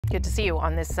Good to see you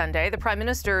on this Sunday. The Prime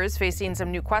Minister is facing some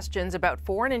new questions about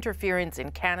foreign interference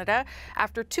in Canada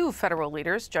after two federal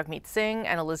leaders, Jagmeet Singh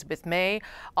and Elizabeth May,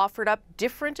 offered up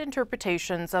different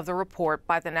interpretations of the report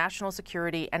by the National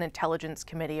Security and Intelligence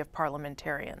Committee of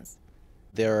Parliamentarians.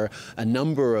 There are a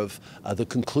number of the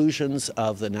conclusions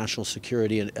of the National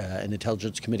Security and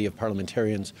Intelligence Committee of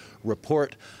Parliamentarians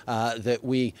report that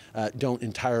we don't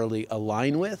entirely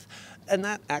align with. And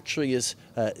that actually is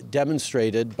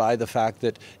demonstrated by the fact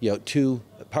that, two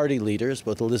party leaders,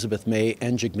 both Elizabeth May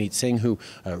and Jagmeet Singh, who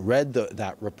read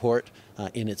that report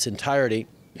in its entirety,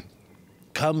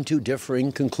 come to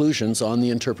differing conclusions on the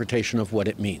interpretation of what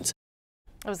it means.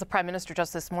 It was the Prime Minister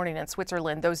just this morning in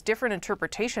Switzerland. Those different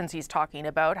interpretations he's talking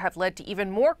about have led to even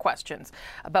more questions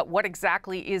about what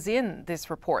exactly is in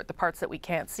this report, the parts that we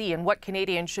can't see, and what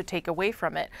Canadians should take away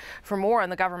from it. For more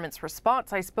on the government's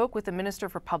response, I spoke with the Minister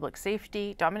for Public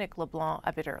Safety, Dominic LeBlanc,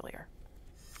 a bit earlier.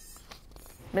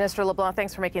 Minister LeBlanc,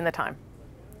 thanks for making the time.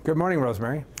 Good morning,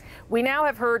 Rosemary. We now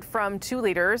have heard from two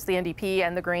leaders, the NDP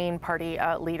and the Green Party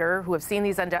leader, who have seen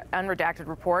these unredacted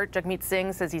report. Jagmeet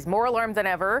Singh says he's more alarmed than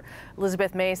ever.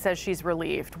 Elizabeth May says she's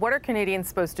relieved. What are Canadians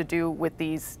supposed to do with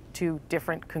these two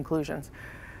different conclusions?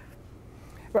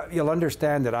 Well, you'll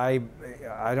understand that I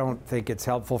don't think it's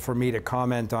helpful for me to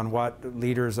comment on what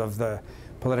leaders of the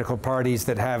political parties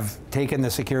that have taken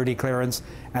the security clearance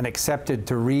and accepted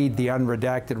to read the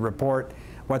unredacted report,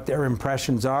 what their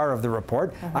impressions are of the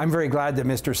report. I'm very glad that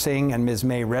Mr. Singh and Ms.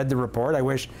 May read the report. I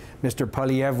wish Mr.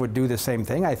 Poilievre would do the same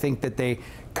thing. I think that they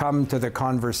come to the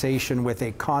conversation with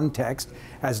a context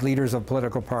as leaders of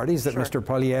political parties that Mr.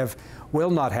 Poilievre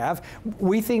will not have.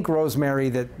 We think, Rosemary,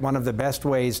 that one of the best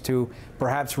ways to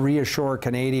perhaps reassure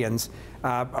Canadians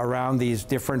around these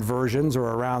different versions or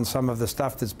around some of the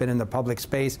stuff that's been in the public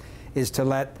space is to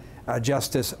let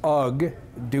Justice Ugg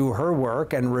do her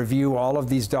work and review all of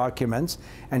these documents,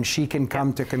 and she can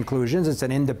come to conclusions. It's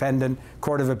an independent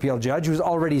Court of Appeal judge who's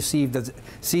already seized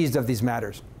of these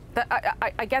matters.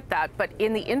 I get that, but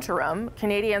in the interim,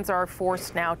 Canadians are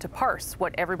forced now to parse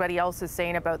what everybody else is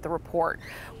saying about the report.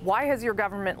 Why has your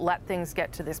government let things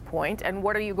get to this point, and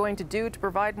what are you going to do to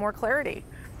provide more clarity?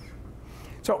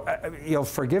 So, you'll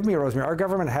forgive me, Rosemary, our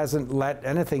government hasn't let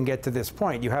anything get to this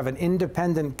point. You have an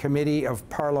independent committee of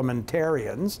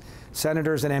parliamentarians,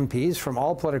 senators and MPs from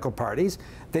all political parties,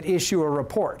 that issue a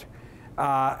report.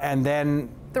 And then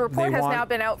the report has now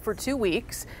been out for 2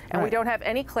 weeks, and we don't have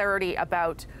any clarity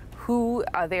about who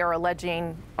they are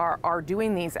alleging are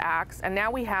doing these acts. And now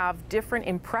we have different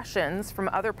impressions from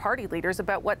other party leaders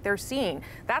about what they're seeing.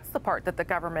 That's the part that the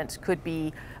government could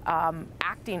be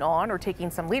acting on or taking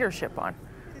some leadership on.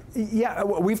 Yeah,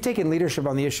 we've taken leadership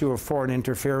on the issue of foreign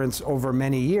interference over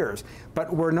many years,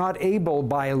 but we're not able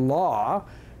by law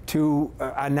to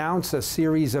announce a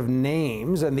series of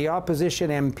names, and the opposition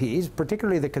MPs,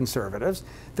 particularly the Conservatives,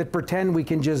 that pretend we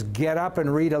can just get up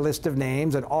and read a list of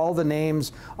names and all the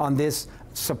names on this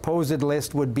supposed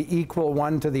list would be equal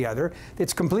one to the other.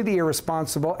 It's completely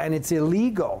irresponsible and it's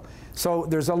illegal. So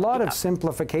there's a lot of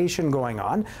simplification going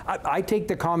on. I take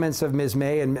the comments of Ms.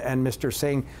 May and Mr.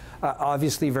 Singh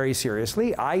obviously very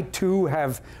seriously. I too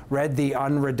have read the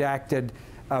unredacted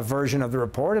version of the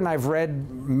report, and I've read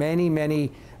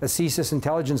many CSIS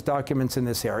intelligence documents in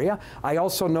this area. I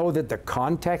also know that the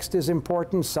context is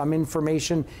important. Some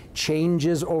information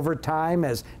changes over time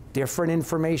as different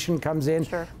information comes in.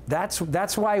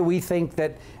 That's why we think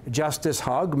that Justice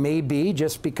Hogg may be,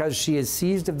 just because she is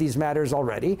seized of these matters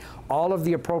already, all of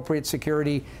the appropriate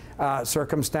security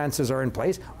circumstances are in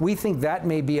place. We think that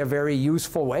may be a very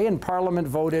useful way, and Parliament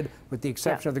voted, with the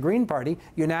exception of the Green Party,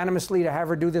 unanimously to have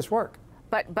her do this work.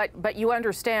 But you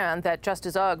understand that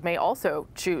Justice Ugg may also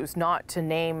choose not to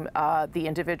name the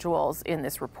individuals in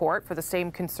this report for the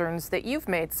same concerns that you've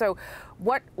made. So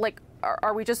what,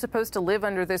 are we just supposed to live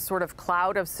under this sort of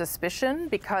cloud of suspicion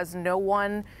because no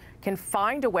one can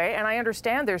find a way, and I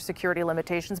understand there's security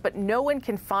limitations, but no one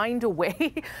can find a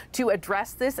way to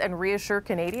address this and reassure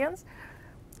Canadians?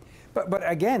 But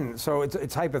again, so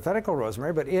it's hypothetical,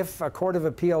 Rosemary, but if a Court of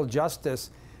Appeal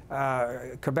justice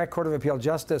Quebec Court of Appeal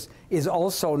Justice is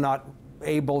also not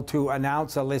able to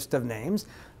announce a list of names,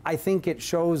 I think it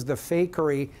shows the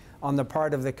fakery on the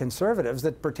part of the Conservatives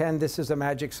that pretend this is a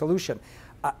magic solution.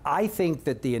 I think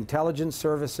that the intelligence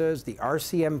services, the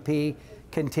RCMP,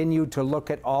 continue to look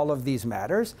at all of these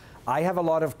matters. I have a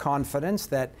lot of confidence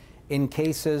that in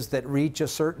cases that reach a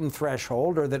certain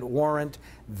threshold or that warrant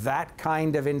that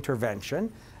kind of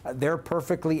intervention, they're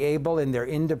perfectly able in their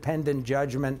independent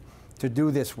judgment to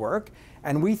do this work.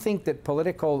 And we think that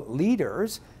political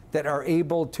leaders that are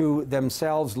able to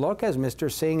themselves look, as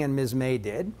Mr. Singh and Ms. May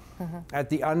did, at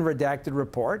the unredacted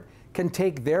report, can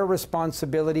take their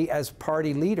responsibility as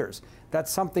party leaders.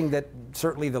 That's something that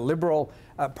certainly the Liberal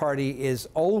Party is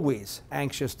always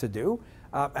anxious to do,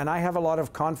 and I have a lot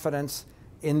of confidence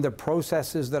in the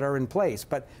processes that are in place.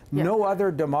 But no other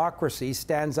democracy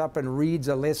stands up and reads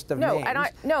a list of names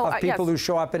of people who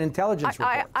show up in intelligence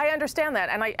reports. I understand that,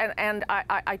 and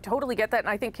I totally get that, and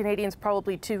I think Canadians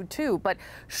probably too. But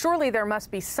surely there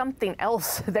must be something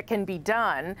else that can be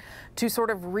done to sort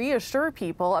of reassure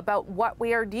people about what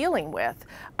we are dealing with,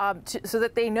 so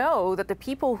that they know that the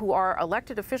people who are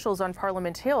elected officials on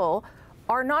Parliament Hill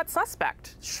are not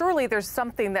suspect. Surely there's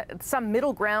some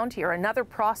middle ground here, another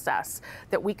process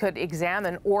that we could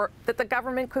examine or that the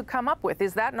government could come up with.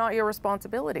 Is that not your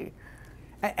responsibility?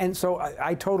 And so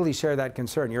I totally share that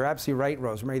concern. You're absolutely right,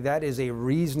 Rosemary. That is a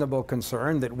reasonable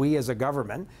concern that we as a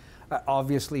government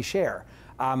obviously share.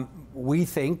 We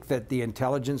think that the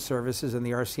intelligence services and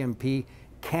the RCMP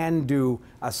can do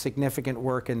a significant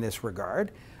work in this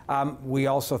regard. We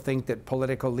also think that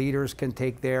political leaders can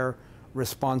take their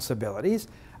responsibilities.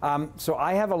 So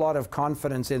I have a lot of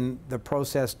confidence in the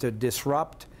process to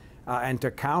disrupt and to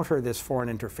counter this foreign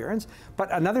interference. But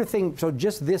another thing, so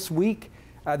just this week,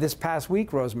 this past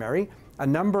week, Rosemary, a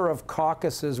number of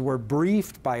caucuses were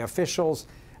briefed by officials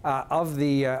of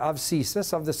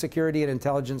CSIS, of the Security and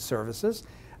Intelligence Services,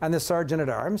 and the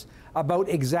Sergeant-at-Arms about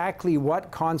exactly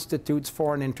what constitutes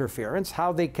foreign interference,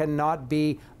 how they cannot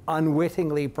be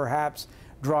unwittingly perhaps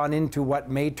drawn into what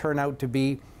may turn out to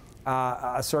be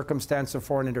a circumstance of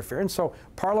foreign interference. So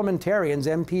parliamentarians,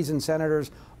 MPs and senators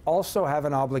also have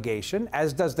an obligation,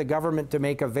 as does the government, to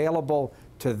make available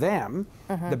to them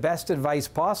the best advice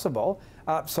possible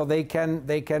so they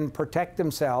can protect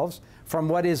themselves from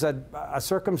what is a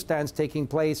circumstance taking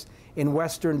place in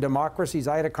Western democracies.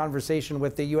 I had a conversation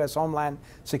with the U.S. Homeland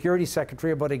Security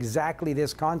Secretary about exactly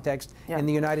this context in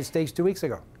the United States 2 weeks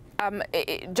ago.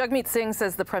 Jagmeet Singh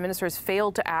says the Prime Minister has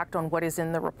failed to act on what is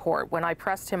in the report. When I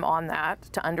pressed him on that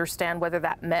to understand whether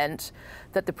that meant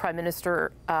that the Prime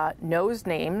Minister knows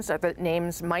names, or that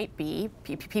names might be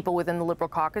people within the Liberal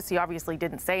caucus, he obviously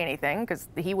didn't say anything because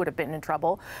he would have been in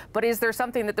trouble. But is there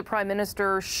something that the Prime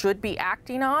Minister should be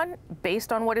acting on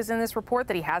based on what is in this report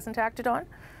that he hasn't acted on?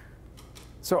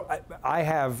 So I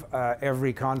have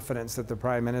every confidence that the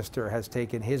Prime Minister has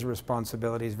taken his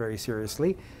responsibilities very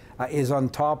seriously, is on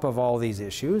top of all these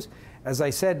issues. As I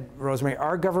said, Rosemary,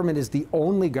 our government is the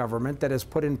only government that has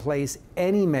put in place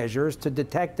any measures to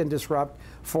detect and disrupt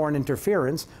foreign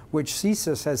interference, which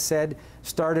CSIS has said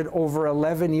started over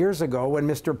 11 years ago when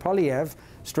Mr. Poilievre,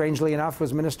 strangely enough,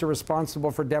 was minister responsible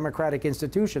for democratic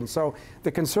institutions. So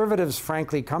the Conservatives,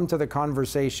 frankly, come to the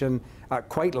conversation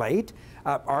quite late.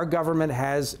 Our government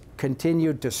has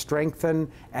continued to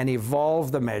strengthen and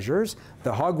evolve the measures.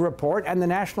 The Hogg report and the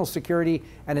National Security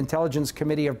and Intelligence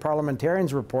Committee of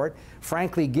Parliamentarians report,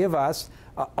 frankly, give us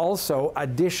also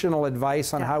additional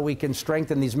advice on how we can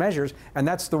strengthen these measures, and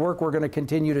that's the work we're going to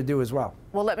continue to do as well.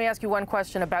 Well, let me ask you one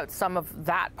question about some of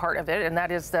that part of it, and that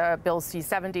is the Bill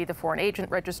C-70, the Foreign Agent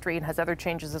Registry, and has other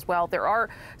changes as well. There are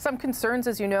some concerns,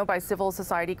 as you know, by civil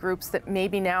society groups that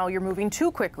maybe now you're moving too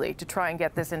quickly to try and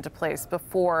get this into place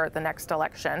before the next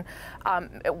election.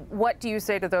 What do you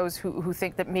say to those who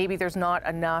think that maybe there's not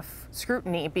enough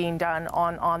scrutiny being done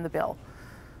on the bill?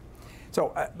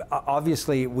 So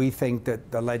obviously, we think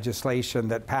that the legislation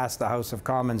that passed the House of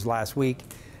Commons last week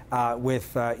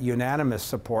with unanimous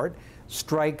support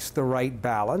strikes the right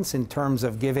balance in terms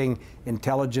of giving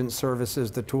intelligence services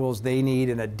the tools they need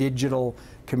in a digital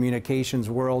communications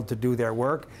world to do their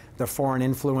work. The foreign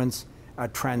influence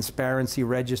transparency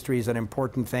registry is an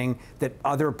important thing that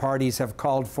other parties have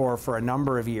called for a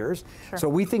number of years. Sure. So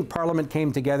we think Parliament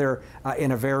came together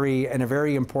in a very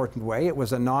important way. It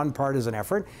was a nonpartisan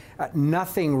effort.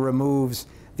 Nothing removes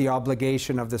the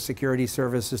obligation of the security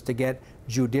services to get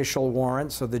judicial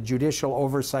warrants, so the judicial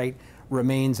oversight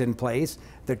remains in place.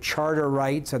 The charter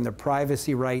rights and the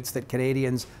privacy rights that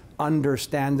Canadians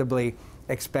understandably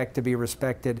expect to be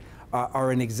respected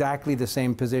are in exactly the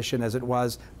same position as it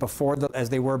was as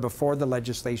they were before the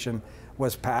legislation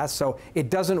was passed. So it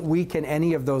doesn't weaken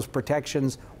any of those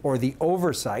protections or the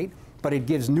oversight, but it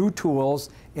gives new tools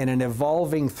in an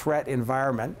evolving threat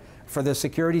environment for the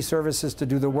security services to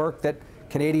do the work that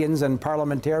Canadians and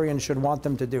parliamentarians should want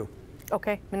them to do.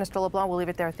 Okay, Minister LeBlanc, we'll leave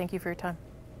it there. Thank you for your time.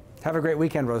 Have a great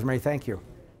weekend, Rosemary. Thank you.